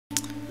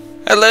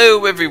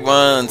Hello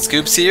everyone,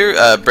 Scoops here,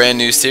 brand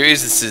new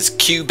series. This is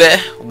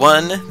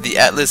Qbeh-1, the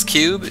Atlas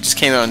Cube. It just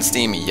came out on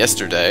Steam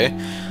yesterday.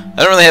 I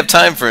don't really have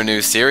time for a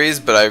new series,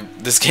 but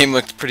this game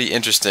looked pretty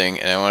interesting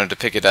and I wanted to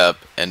pick it up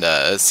and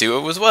see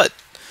what was what.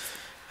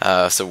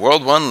 So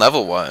World 1,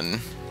 Level 1.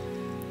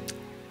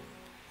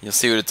 You'll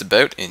see what it's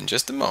about in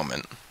just a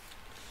moment.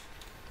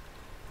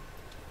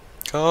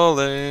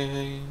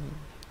 Calling.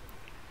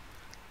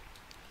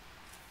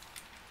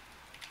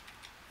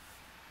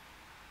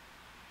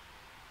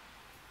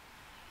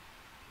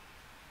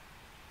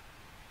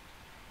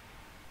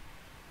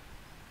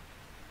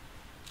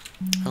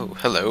 Oh,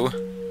 hello.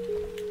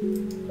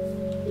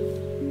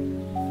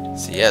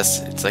 So yes,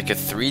 it's like a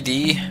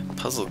 3D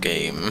puzzle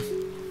game.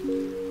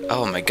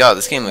 Oh my god,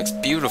 this game looks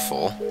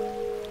beautiful.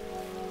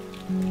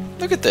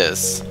 Look at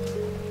this.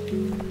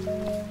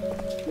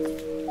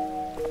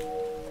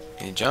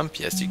 Can you jump?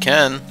 Yes, you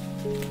can.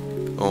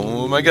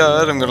 Oh my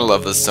god, I'm gonna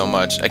love this so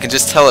much. I can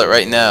just tell it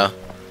right now.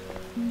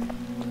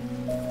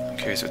 I'm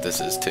curious what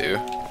this is too.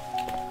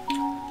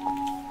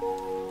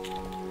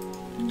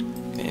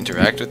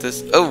 Interact with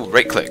this? Oh,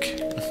 right click.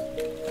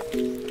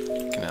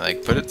 Can I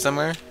like put it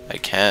somewhere? I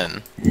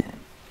can. Can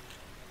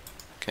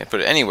I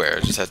put it anywhere?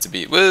 It just has to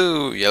be,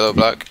 woo, yellow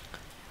block.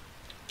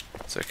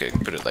 So I can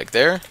put it like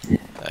there.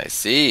 I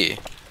see.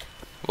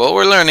 Well,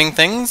 we're learning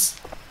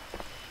things.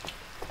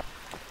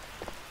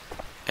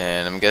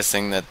 And I'm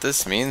guessing that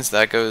this means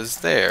that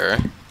goes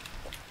there.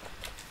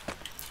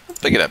 Let's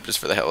pick it up just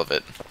for the hell of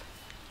it.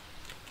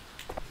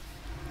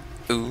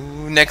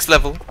 Ooh, next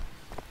level.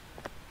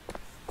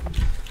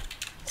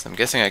 So I'm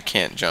guessing I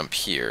can't jump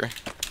here.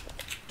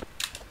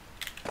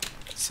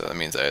 So that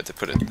means I have to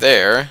put it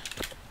there.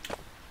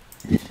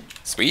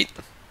 Sweet.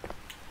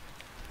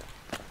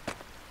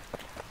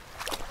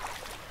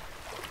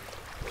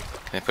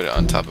 Can I put it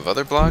on top of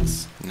other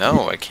blocks?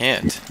 No, I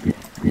can't.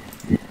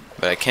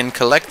 But I can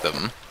collect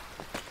them.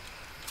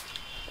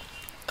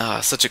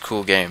 Ah, such a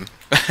cool game.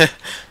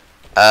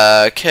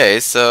 Okay,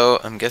 so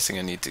I'm guessing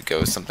I need to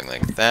go something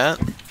like that.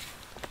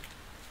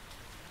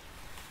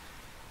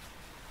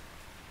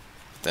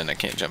 Then I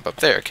can't jump up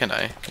there, can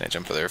I? Can I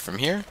jump there from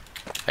here?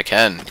 I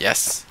can,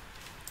 yes.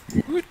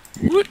 Woot,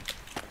 woot.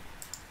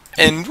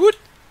 And woot.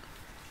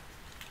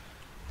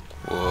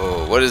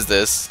 Whoa, what is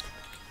this?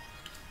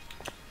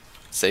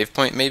 Save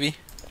point, maybe?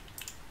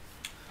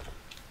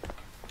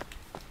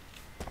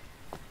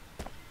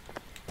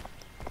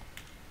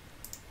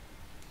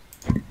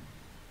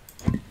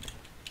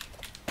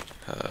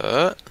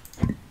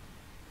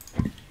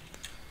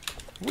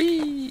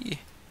 Whee!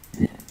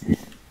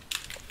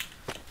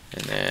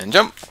 And then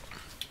jump!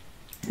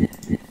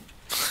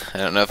 I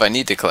don't know if I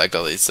need to collect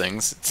all these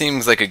things. It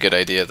seems like a good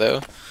idea,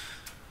 though.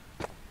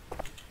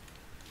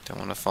 Don't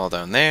want to fall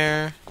down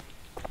there.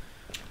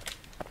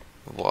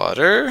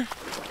 Water.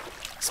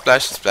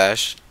 Splash,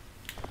 splash.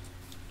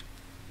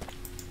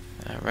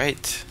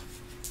 Alright.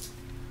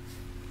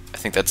 I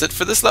think that's it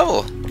for this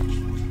level.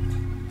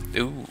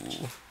 Ooh.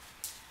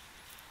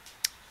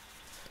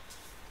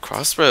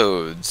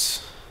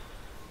 Crossroads.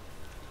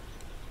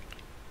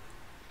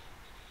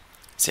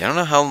 See, I don't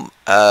know how...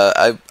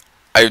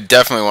 I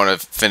definitely want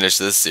to finish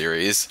this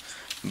series.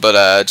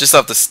 But just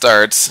off the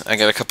start, I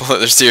got a couple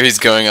other series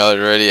going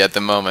already at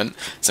the moment.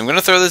 So I'm going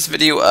to throw this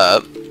video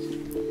up.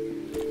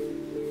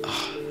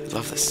 Oh, I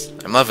love this.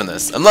 I'm loving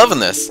this. I'm loving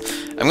this.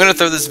 I'm going to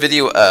throw this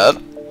video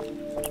up.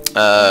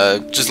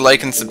 Just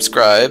like and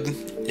subscribe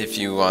if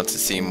you want to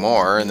see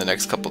more in the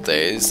next couple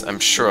days. I'm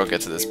sure I'll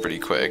get to this pretty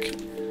quick.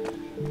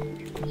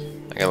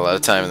 I got a lot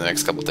of time in the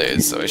next couple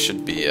days, so I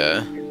should be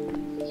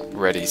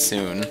ready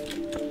soon.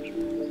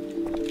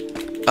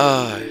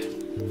 Ah,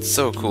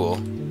 so cool.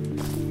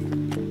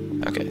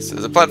 Okay, so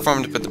there's a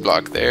platform to put the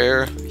block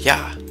there.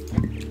 Yeah.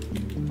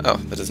 Oh,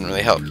 that doesn't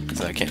really help,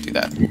 because I can't do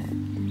that.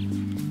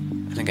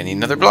 I think I need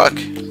another block.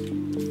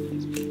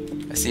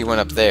 I see one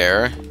up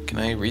there. Can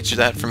I reach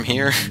that from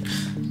here?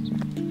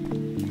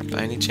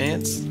 By any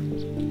chance?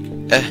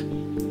 You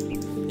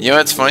know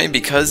what's funny?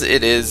 Because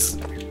it is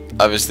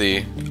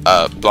obviously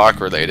block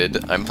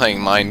related, I'm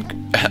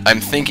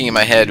thinking in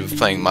my head of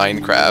playing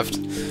Minecraft.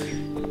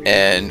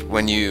 And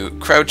when you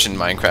crouch in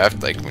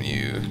Minecraft, like when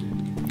you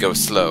go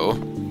slow,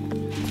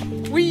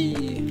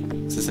 whee!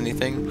 Is this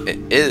anything? It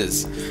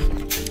is.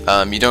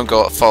 You don't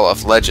fall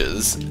off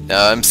ledges.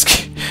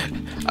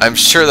 I'm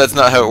sure that's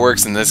not how it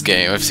works in this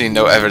game. I've seen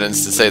no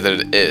evidence to say that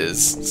it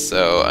is,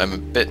 so I'm a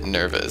bit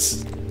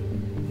nervous.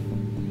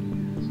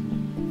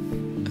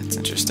 That's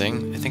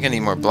interesting. I think I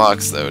need more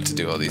blocks though to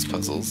do all these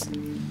puzzles.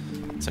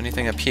 Is there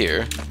anything up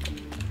here?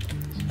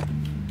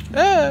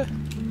 Ah!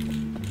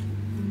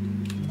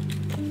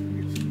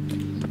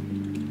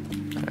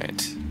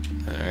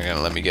 You're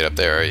gonna let me get up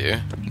there, are you?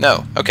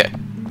 No. Okay.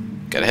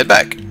 Gotta head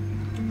back.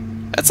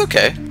 That's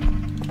okay.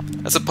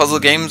 That's what puzzle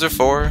games are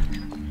for.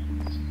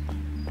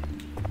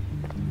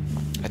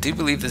 I do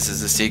believe this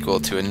is a sequel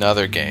to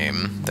another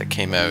game that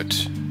came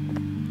out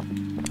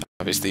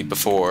obviously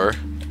before.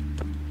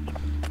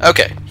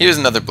 Okay, here's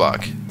another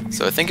block.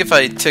 So I think if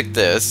I took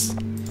this,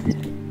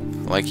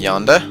 like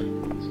yonder,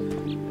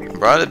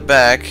 brought it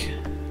back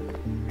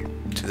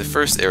to the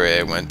first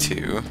area I went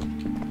to.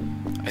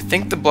 I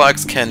think the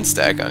blocks can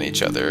stack on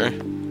each other.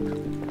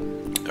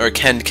 Or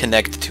can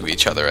connect to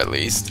each other at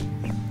least.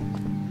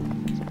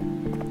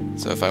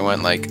 So if I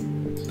went like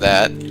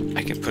that,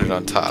 I can put it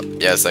on top.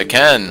 Yes, I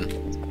can!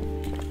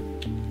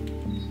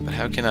 But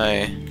how can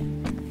I...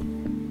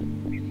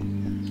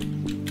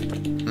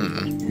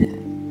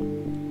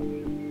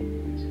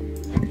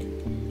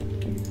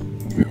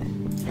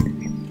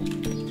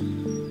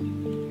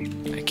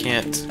 I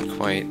can't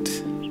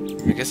quite...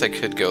 I guess I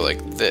could go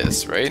like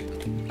this, right?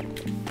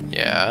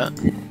 Yeah.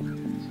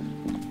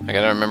 I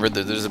gotta remember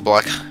that there's a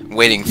block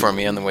waiting for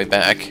me on the way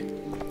back.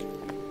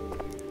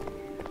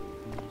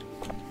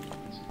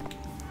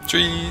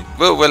 Tree!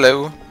 Whoa,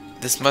 hello!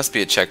 This must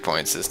be a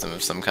checkpoint system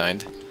of some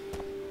kind.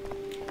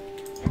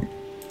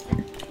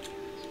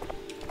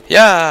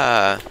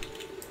 Yeah!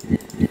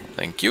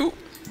 Thank you!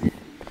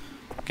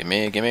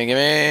 Gimme, gimme,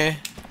 gimme!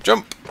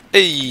 Jump!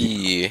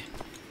 Hey!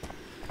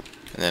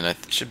 And then I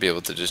should be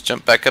able to just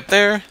jump back up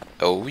there.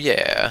 Oh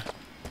yeah!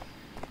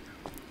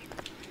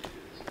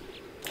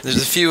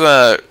 There's a few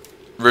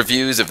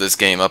reviews of this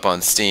game up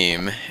on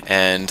Steam,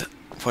 and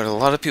what a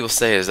lot of people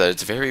say is that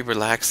it's very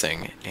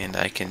relaxing, and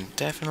I can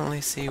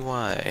definitely see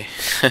why.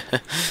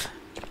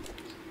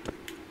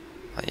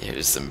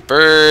 Here's some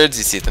birds,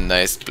 you see the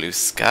nice blue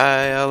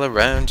sky all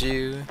around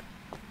you.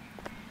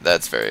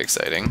 That's very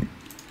exciting.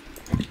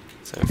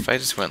 So if I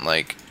just went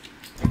like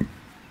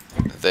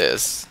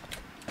this,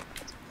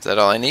 is that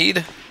all I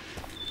need?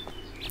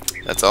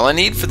 That's all I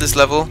need for this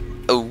level.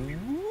 Oh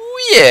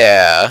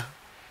yeah!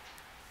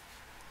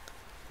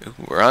 Ooh,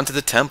 we're on to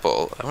the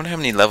temple. I wonder how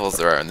many levels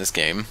there are in this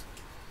game.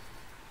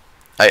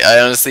 I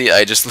honestly,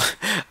 I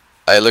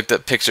looked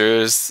at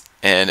pictures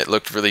and it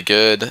looked really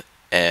good,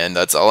 and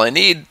that's all I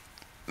need.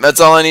 That's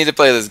all I need to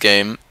play this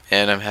game,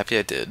 and I'm happy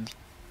I did.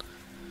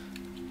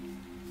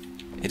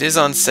 It is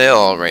on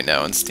sale right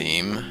now on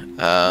Steam.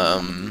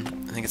 I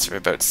think it's for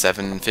about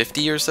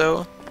 $7.50 or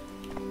so,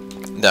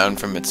 down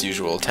from its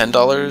usual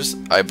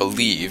 $10, I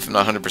believe. I'm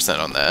not 100%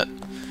 on that.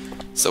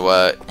 So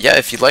yeah,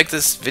 if you like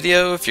this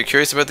video, if you're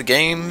curious about the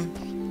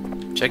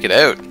game, check it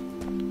out.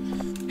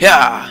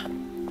 Yeah!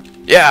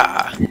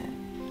 Yeah!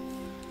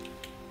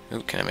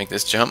 Ooh, can I make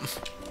this jump?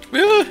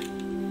 Woo!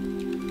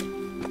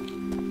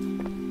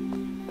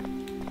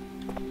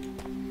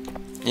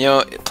 You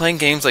know, playing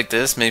games like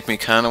this make me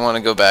kind of want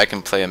to go back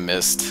and play a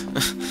Myst.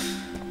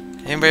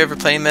 Anybody ever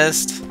play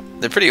Myst?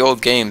 They're pretty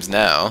old games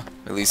now,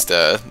 at least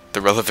the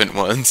relevant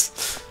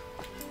ones.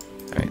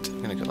 Alright,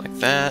 I'm gonna go like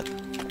that.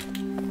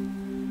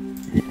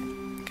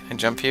 Can I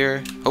jump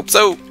here? Hope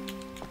so!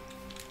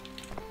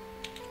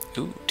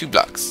 Ooh, 2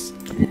 blocks.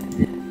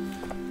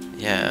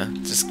 Yeah,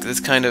 just this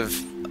kind of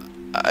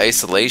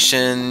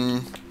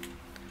isolation.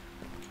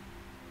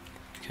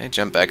 Can I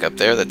jump back up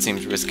there? That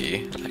seems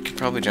risky. I could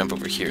probably jump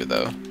over here,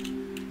 though.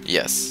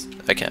 Yes,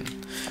 I can.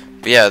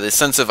 But yeah, this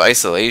sense of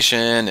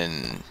isolation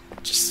and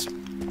just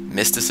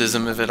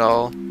mysticism of it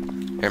all.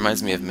 It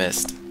reminds me of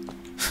Myst.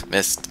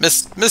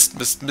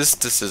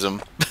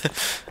 Mysticism.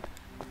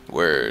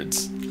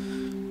 Words.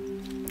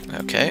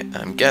 Okay,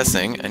 I'm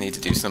guessing I need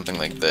to do something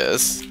like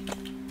this.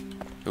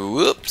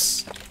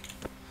 Whoops.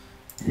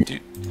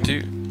 Wait,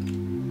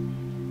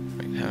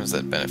 how does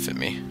that benefit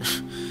me?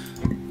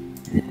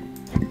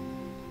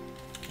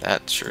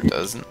 That sure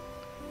doesn't.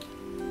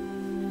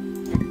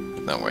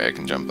 No way I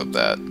can jump up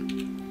that.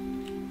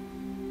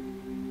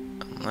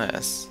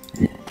 Unless...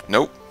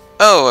 Nope.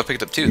 Oh, I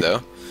picked up 2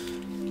 though.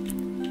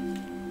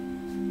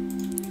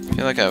 I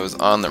feel like I was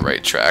on the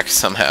right track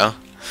somehow.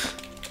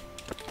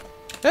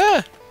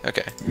 Ah!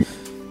 Okay.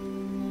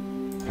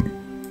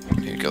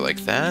 Maybe go like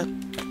that.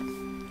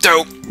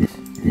 Dope!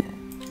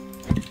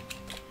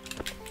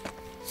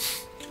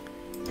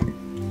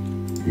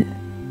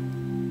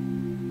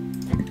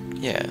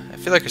 Yeah, I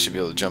feel like I should be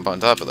able to jump on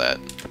top of that.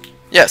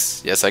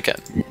 Yes! Yes, I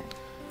can.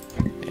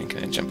 And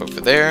can I jump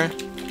over there?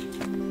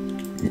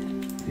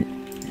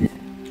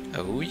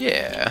 Oh,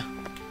 yeah.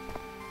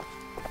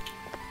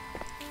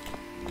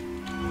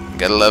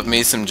 Gotta love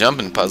me some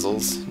jumping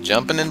puzzles.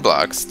 Jumping in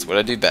blocks. It's what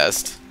I do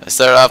best. I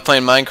started off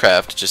playing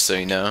Minecraft, just so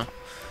you know.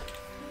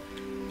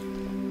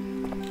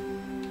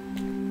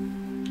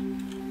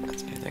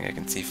 Is there anything I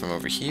can see from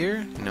over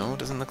here? No,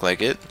 doesn't look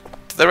like it.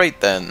 To the right,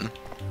 then.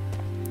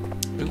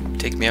 Ooh,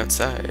 take me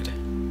outside.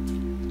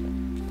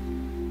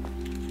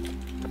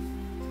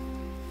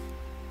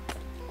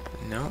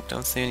 No,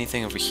 don't see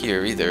anything over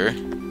here either.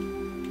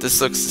 This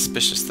looks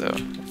suspicious though.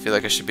 I feel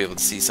like I should be able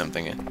to see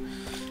something. And,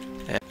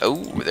 oh,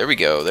 there we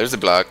go. There's a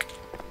block.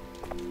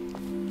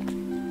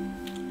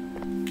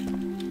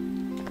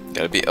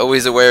 Gotta be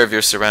always aware of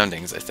your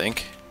surroundings, I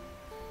think.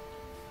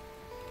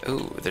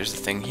 Oh, there's a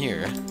thing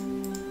here.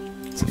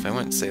 So if I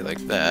went, say,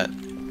 like that...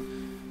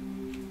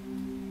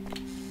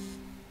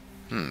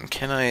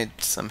 can I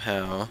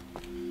somehow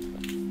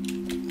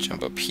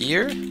jump up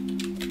here?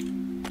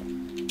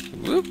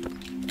 Whoop!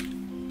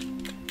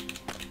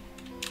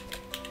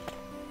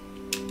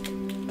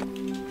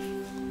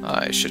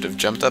 I should have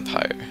jumped up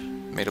higher.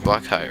 Made a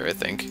block higher, I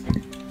think.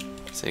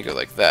 So you go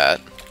like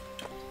that.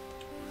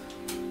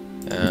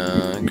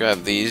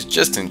 Grab these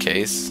just in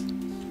case.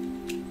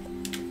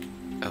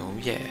 Oh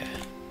yeah.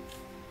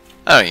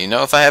 I don't even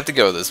know if I have to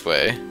go this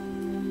way.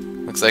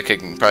 Looks like I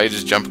can probably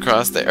just jump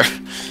across there.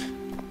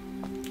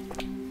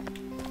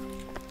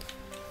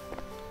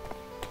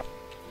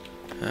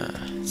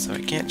 So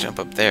I can't jump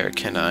up there,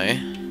 can I?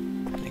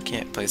 I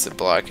can't place a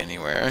block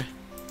anywhere.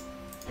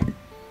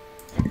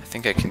 I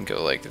think I can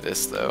go like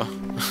this, though.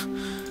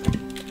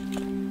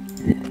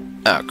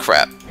 Oh,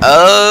 crap.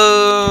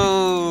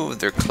 Oh!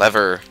 They're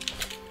clever.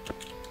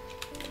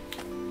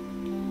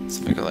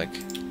 So I go like...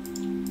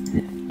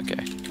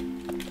 Okay.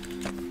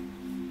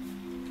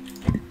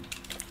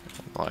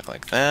 Block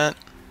like that.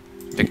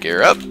 Pick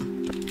gear up.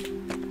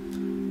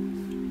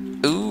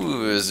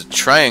 Ooh, there's a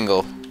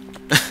triangle.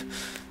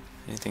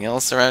 Anything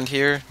else around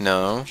here?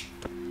 No.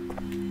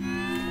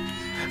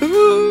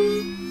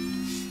 Ooh.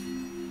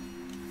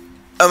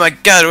 Oh my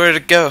god, where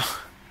did it go?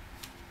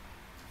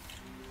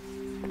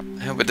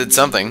 I hope it did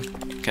something.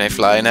 Can I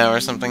fly now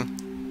or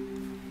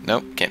something?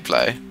 Nope, can't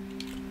fly.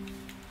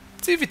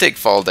 Let's see if you take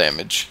fall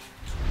damage.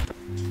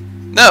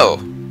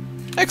 No!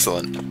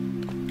 Excellent.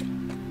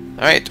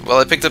 Alright, well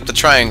I picked up the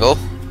triangle,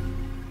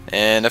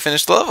 and I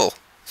finished the level.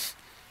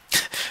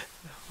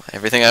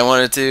 Everything I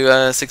wanted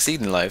to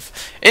succeed in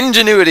life.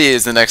 Ingenuity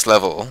is the next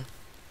level.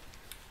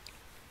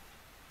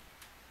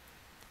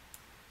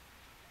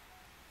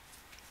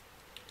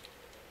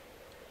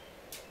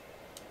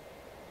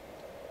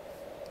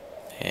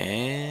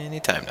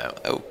 Anytime now.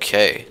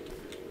 Okay.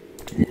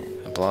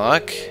 A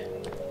block.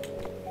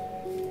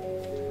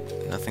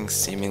 Nothing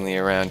seemingly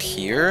around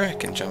here. I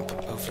can jump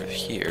over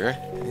here.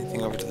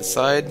 Anything over to the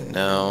side?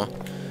 No.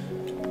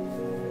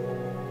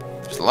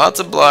 There's lots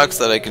of blocks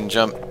that I can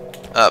jump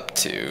up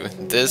to.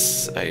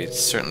 This I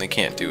certainly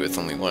can't do with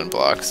only one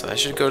block, so I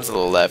should go to the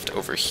left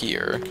over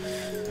here.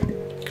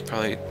 Could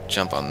probably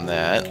jump on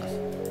that.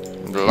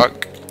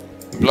 Block.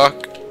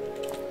 Block.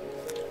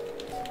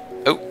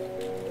 Oh.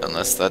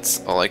 Unless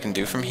that's all I can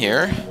do from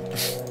here.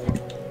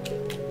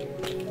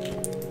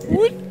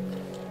 What?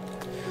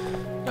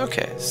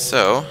 Okay,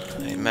 so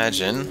I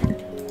imagine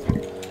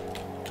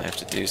I have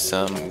to do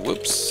some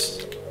whoops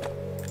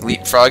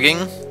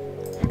leapfrogging.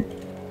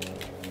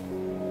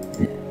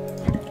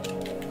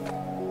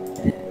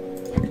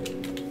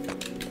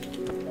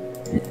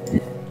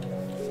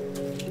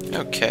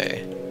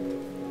 Okay.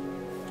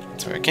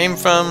 That's where I came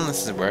from.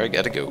 This is where I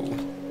gotta go.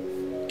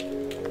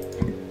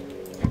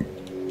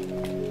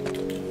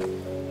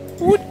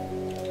 What?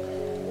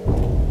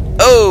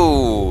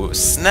 Oh,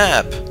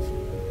 snap.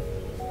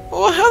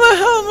 Well, how the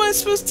hell am I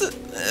supposed to...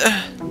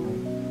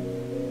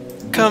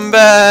 Come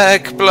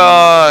back,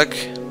 block.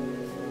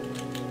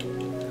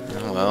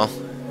 Oh, well,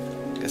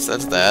 guess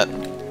that's that.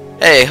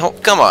 Hey,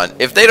 come on.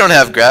 If they don't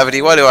have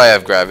gravity, why do I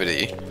have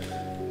gravity?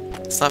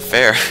 It's not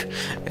fair.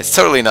 It's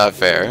totally not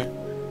fair.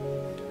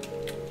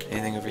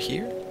 Anything over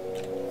here?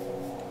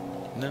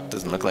 No,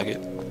 doesn't look like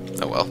it.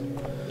 Oh well.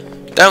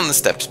 Down the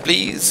steps,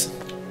 please.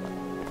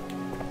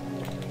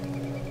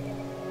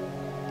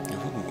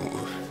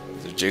 Ooh,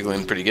 they're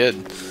jiggling pretty good.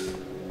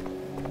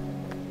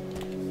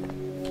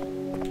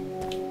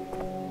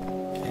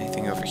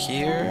 Anything over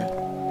here?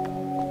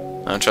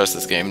 I don't trust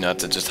this game not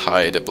to just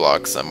hide a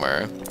block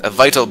somewhere. A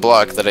vital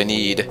block that I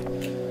need.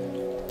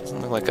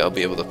 Doesn't look like I'll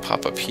be able to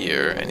pop up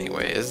here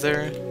anyway, is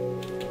there?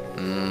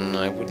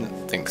 I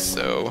wouldn't think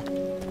so.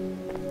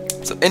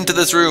 So into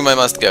this room I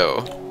must go.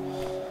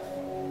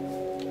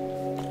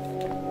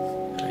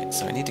 Alright,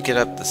 so I need to get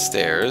up the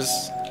stairs.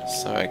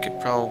 So I could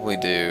probably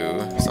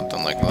do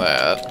something like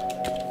that.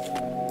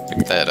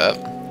 Pick that up.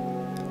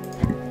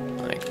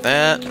 Like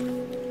that.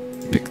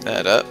 Pick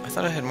that up. I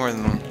thought I had more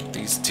than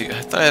these two.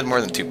 I thought I had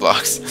more than 2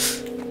 blocks.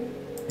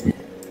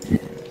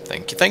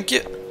 Thank you, thank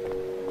you.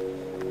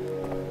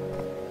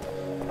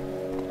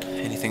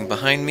 Anything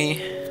behind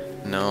me?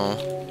 No.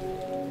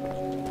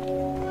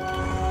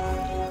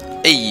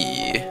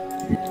 Hey!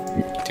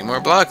 2 more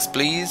blocks,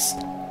 please.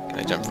 Can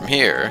I jump from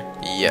here?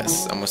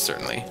 Yes, almost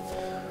certainly.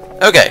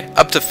 Okay,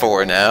 up to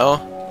 4 now.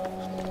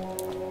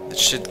 That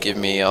should give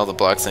me all the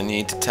blocks I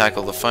need to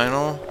tackle the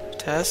final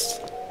test,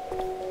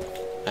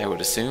 I would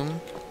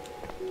assume.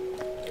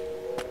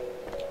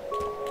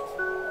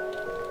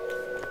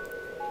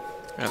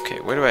 Okay,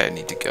 where do I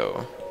need to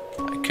go?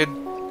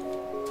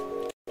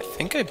 I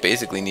think I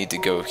basically need to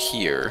go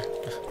here.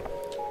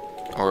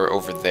 Or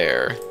over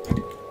there.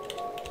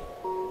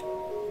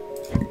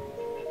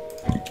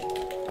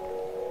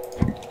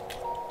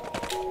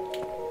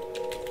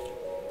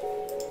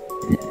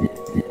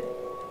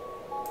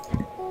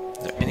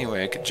 Is there any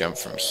way I could jump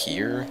from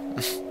here?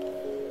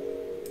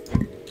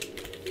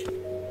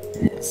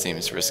 It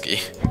seems risky.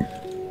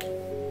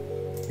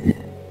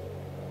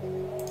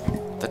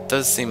 That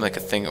does seem like a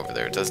thing over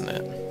there, doesn't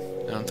it?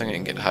 I don't think I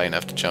can get high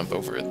enough to jump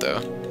over it,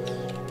 though.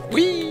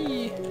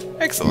 Whee!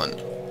 Excellent.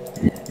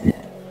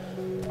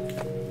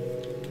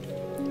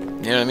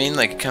 You know what I mean?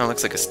 Like, it kind of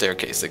looks like a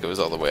staircase that goes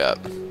all the way up.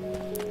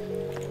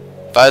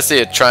 If I see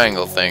a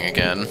triangle thing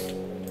again...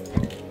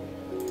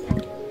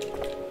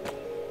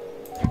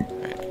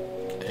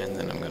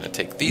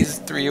 take these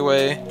 3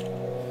 away.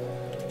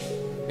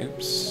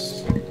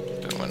 Oops.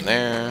 Put one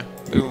there.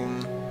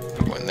 Boom.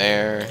 Put one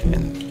there.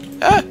 And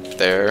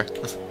there.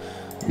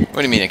 What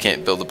do you mean I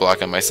can't build a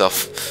block on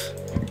myself?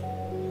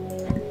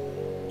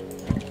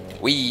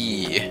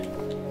 Whee!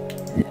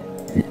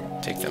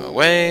 Take them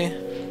away.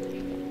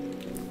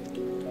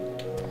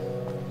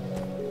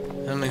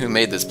 I don't know who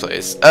made this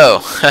place. Oh,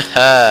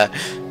 haha!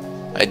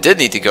 I did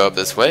need to go up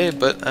this way,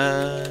 but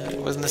it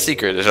wasn't a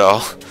secret at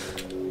all.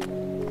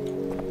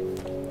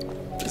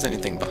 If there's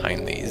anything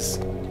behind these.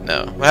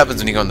 No. What happens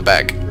when you go in the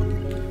back?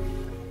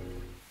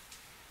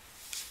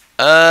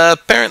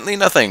 Apparently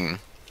nothing.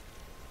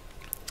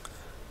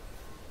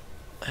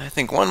 I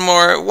think one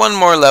more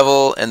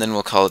level, and then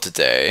we'll call it a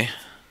day.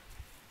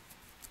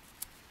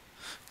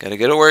 Gotta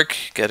go to work.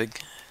 Gotta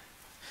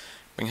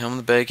bring home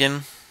the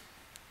bacon.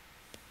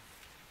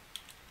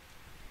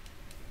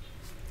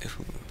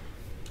 Ooh.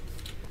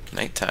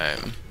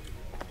 Nighttime.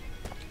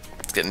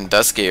 It's getting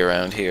dusky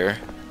around here.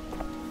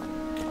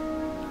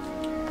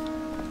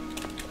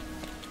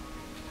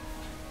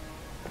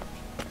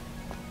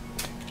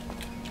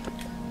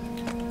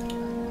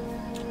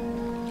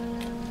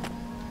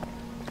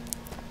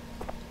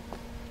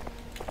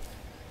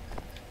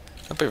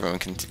 Hope everyone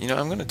can. You know,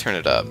 I'm gonna turn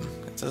it up.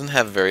 It doesn't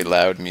have very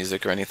loud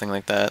music or anything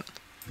like that.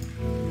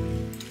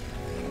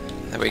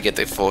 That way you get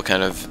the full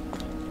kind of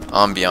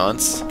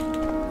ambiance.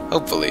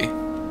 Hopefully.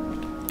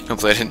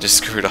 Hopefully I didn't just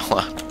screw it all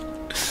up.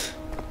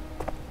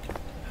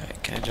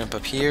 Alright, can I jump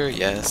up here?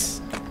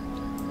 Yes.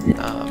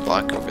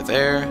 Block over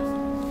there.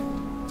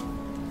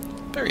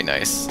 Very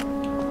nice.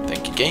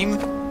 Thank you, game.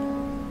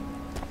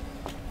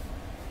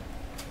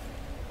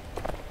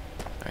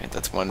 Alright,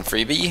 that's one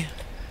freebie.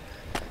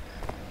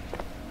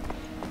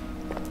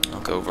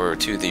 I'll go over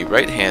to the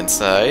right-hand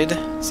side,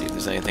 see if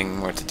there's anything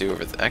more to do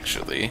over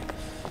actually,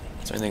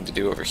 is there anything to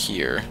do over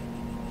here?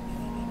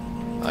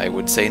 I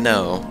would say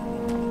no.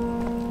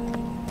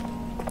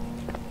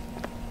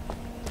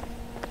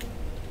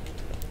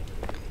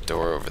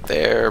 Door over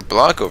there,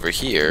 block over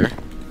here.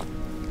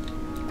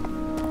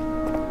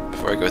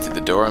 Before I go through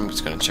the door, I'm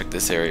just going to check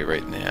this area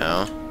right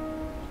now.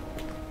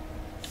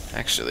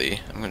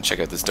 Actually, I'm going to check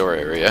out this door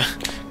area,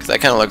 because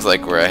that kind of looks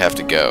like where I have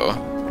to go.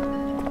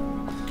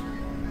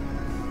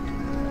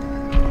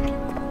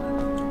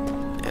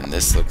 And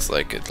this looks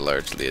like it's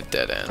largely a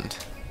dead end.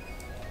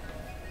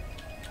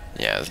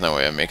 Yeah, there's no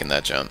way I'm making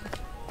that jump.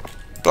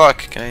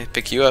 Block, can I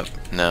pick you up?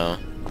 No.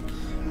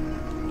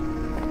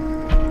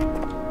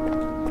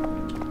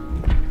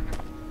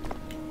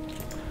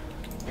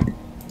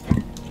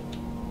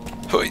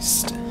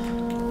 Hoist.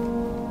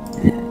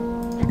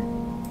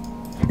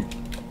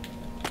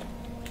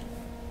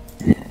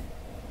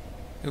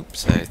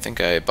 Oops, I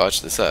think I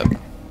botched this up.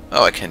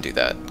 Oh, I can do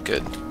that.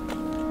 Good.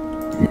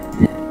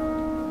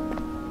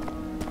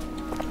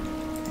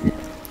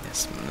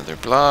 Yes, another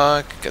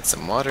block. Got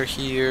some water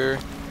here.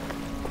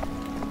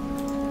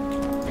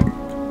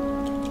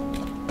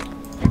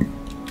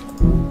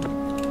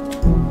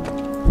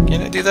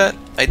 Can I do that?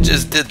 I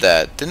just did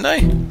that, didn't I?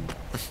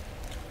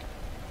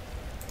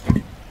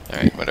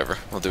 Alright, whatever.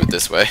 We'll do it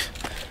this way.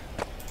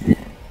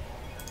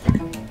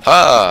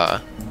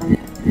 Ha!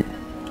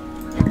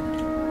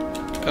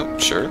 Oh,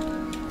 sure.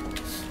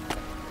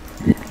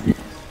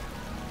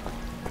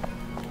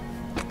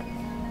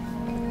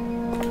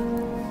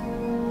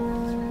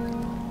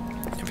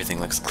 Everything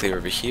looks clear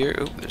over here.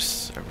 Oh,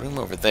 there's a room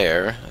over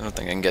there. I don't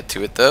think I can get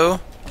to it, though.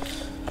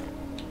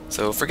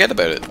 So forget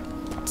about it.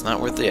 It's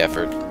not worth the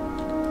effort.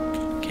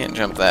 Can't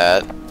jump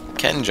that.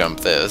 Can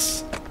jump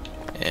this.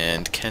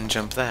 And can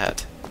jump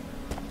that.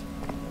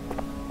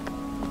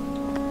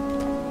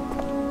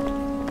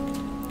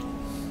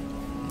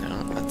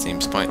 No, that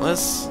seems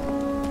pointless.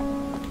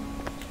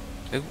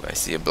 Ooh, I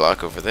see a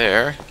block over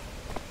there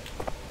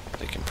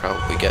that I can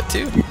probably get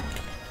to.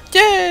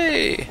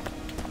 Yay!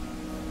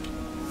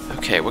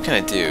 Okay, what can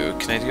I do?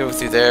 Can I go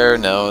through there?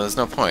 No, there's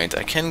no point.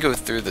 I can go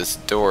through this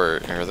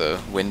door, or the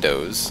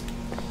windows.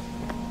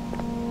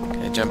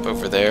 Can I jump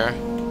over there?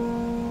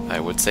 I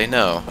would say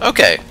no.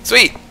 Okay,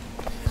 sweet!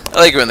 I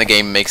like it when the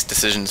game makes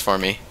decisions for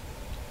me.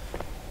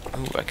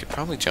 Ooh, I could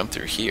probably jump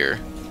through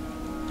here.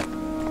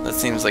 That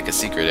seems like a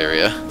secret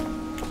area.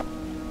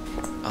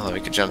 Although I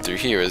could jump through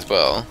here as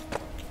well.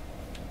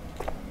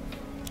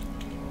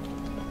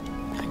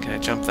 Can I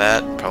jump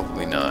that?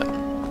 Probably not.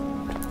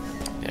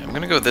 Yeah, I'm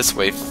gonna go this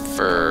way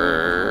first.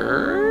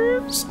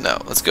 No,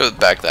 let's go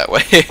back that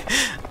way.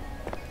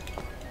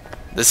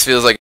 This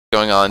feels like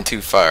going on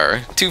too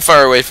far. Too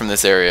far away from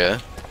this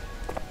area.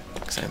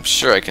 Because I'm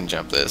sure I can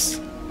jump this.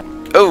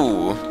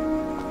 Oh!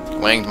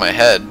 Wanged my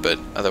head, but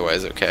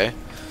otherwise okay.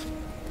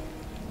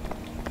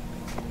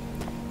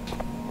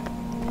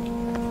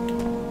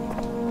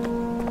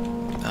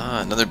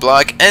 Ah, another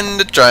block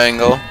and a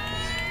triangle.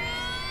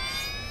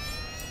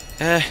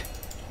 I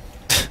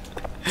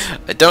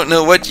don't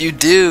know what you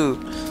do.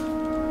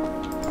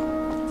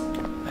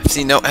 I've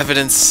seen no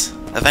evidence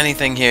of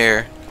anything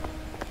here.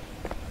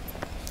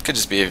 Could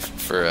just be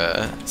for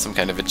some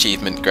kind of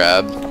achievement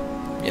grab.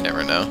 You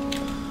never know.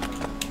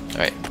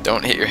 Alright,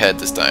 Don't hit your head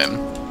this time.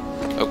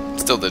 Oh,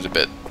 still did a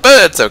bit.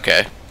 But it's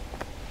okay.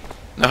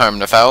 No harm,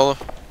 no foul.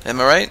 Am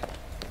I right?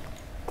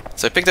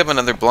 So I picked up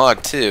another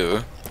block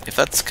too. If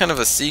that's kind of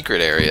a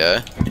secret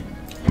area,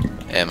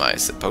 am I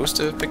supposed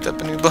to have picked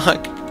up a new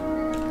block?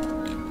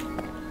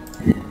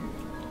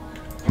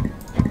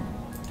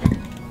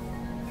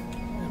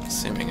 I'm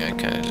assuming I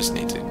kind of just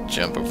need to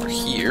jump over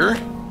here.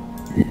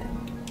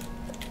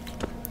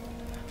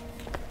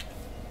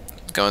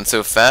 Going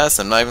so fast,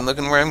 I'm not even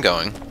looking where I'm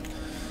going.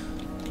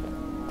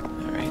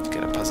 Alright,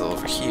 got a puzzle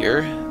over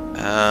here.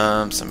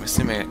 So I'm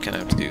assuming I kind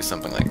of have to do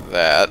something like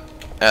that,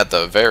 at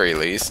the very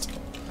least.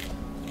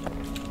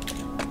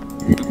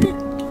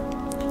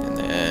 And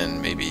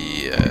then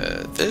maybe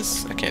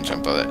this? I can't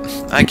jump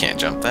that. I can't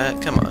jump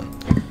that, come on.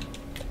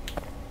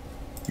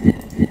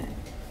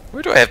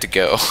 Where do I have to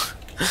go?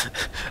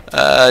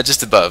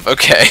 Just above,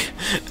 okay.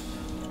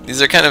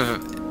 These are kind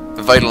of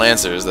vital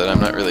answers that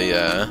I'm not really,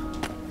 Ooh,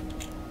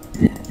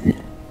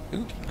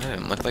 I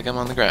didn't look like I'm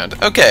on the ground.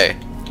 Okay.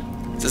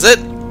 Is this it?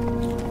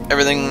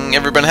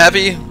 Everyone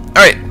happy?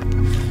 Alright.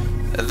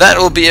 That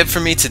will be it for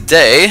me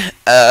today.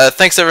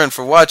 Thanks everyone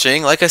for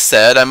watching. Like I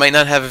said, I might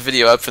not have a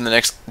video up for the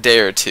next day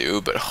or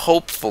two, but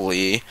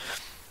hopefully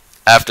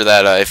after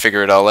that I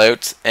figure it all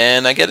out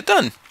and I get it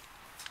done.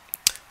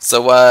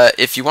 So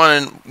if you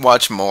want to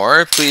watch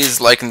more,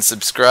 please like and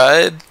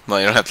subscribe. Well,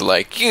 you don't have to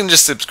like. You can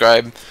just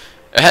subscribe.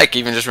 Or heck,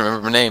 even just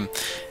remember my name.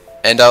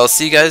 And I'll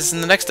see you guys in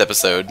the next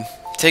episode.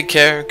 Take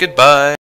care. Goodbye.